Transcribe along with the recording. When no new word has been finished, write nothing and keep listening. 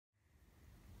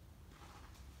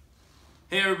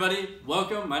Hey everybody,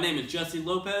 welcome. My name is Jesse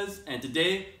Lopez, and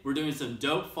today we're doing some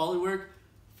dope Foley work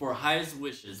for Highest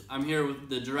Wishes. I'm here with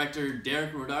the director,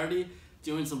 Derek Rodarty,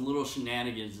 doing some little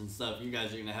shenanigans and stuff. You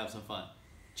guys are gonna have some fun.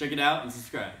 Check it out and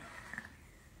subscribe.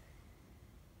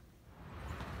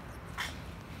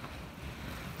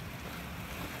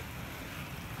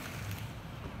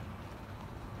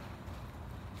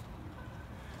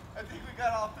 I think we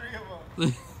got all three of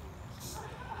them.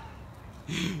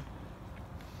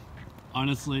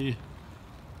 Honestly,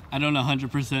 I don't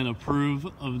 100% approve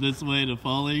of this way to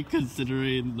Foley,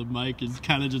 considering the mic is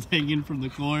kind of just hanging from the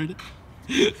cord.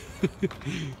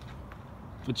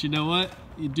 But you know what?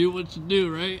 You do what you do,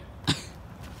 right?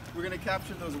 We're gonna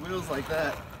capture those wheels like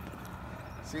that.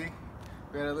 See?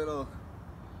 We got a little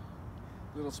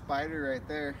spider right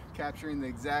there capturing the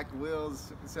exact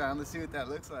wheels sound. Let's see what that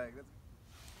looks like.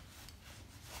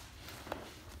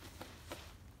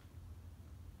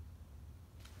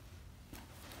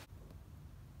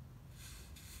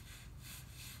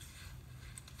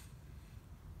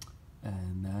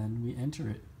 And then we enter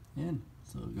it in.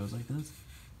 So it goes like this.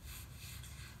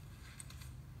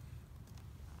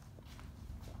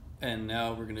 And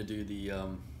now we're gonna do the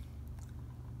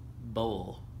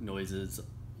bowl noises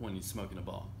when he's smoking a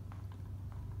ball.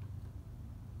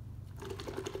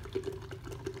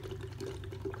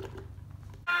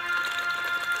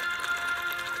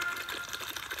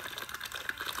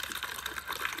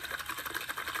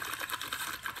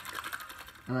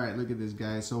 All right, look at this,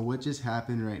 guys. So what just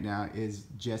happened right now is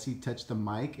Jesse touched the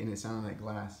mic and it sounded like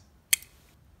glass.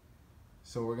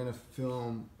 So we're gonna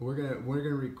film. We're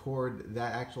gonna record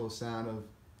that actual sound of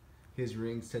his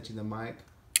rings touching the mic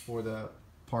for the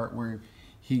part where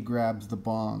he grabs the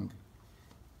bong.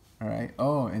 All right.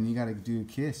 Oh, and you gotta do a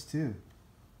kiss too.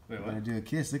 Wait, what? You gotta do a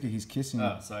kiss. Look at, he's kissing.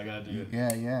 Oh, so I gotta do it.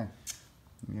 Yeah, yeah,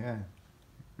 yeah,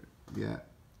 yeah.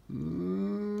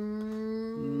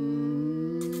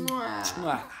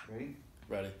 Ready?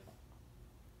 Ready.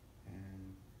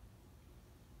 And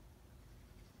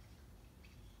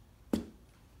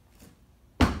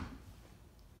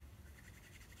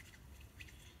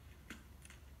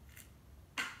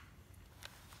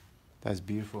that's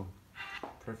beautiful.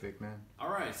 Perfect, man. All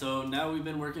right, so now we've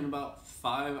been working about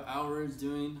 5 hours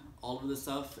doing all of this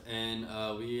stuff, and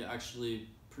we actually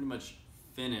pretty much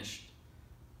finished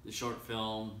the short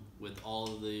film with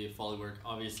all of the Foley work.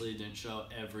 Obviously didn't show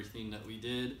everything that we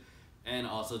did, and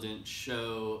also didn't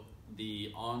show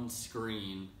the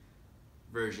on-screen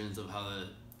versions of how the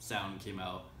sound came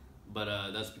out.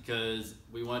 But that's because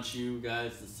we want you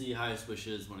guys to see Highest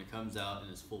Wishes when it comes out in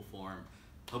its full form.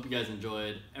 Hope you guys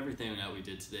enjoyed everything that we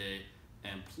did today,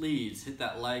 and please hit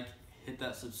that like, hit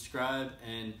that subscribe,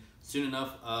 and soon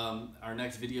enough our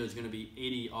next video is going to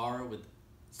be ADR with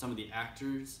some of the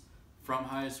actors from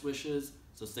Highest Wishes,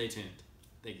 so stay tuned.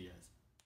 Thank you guys.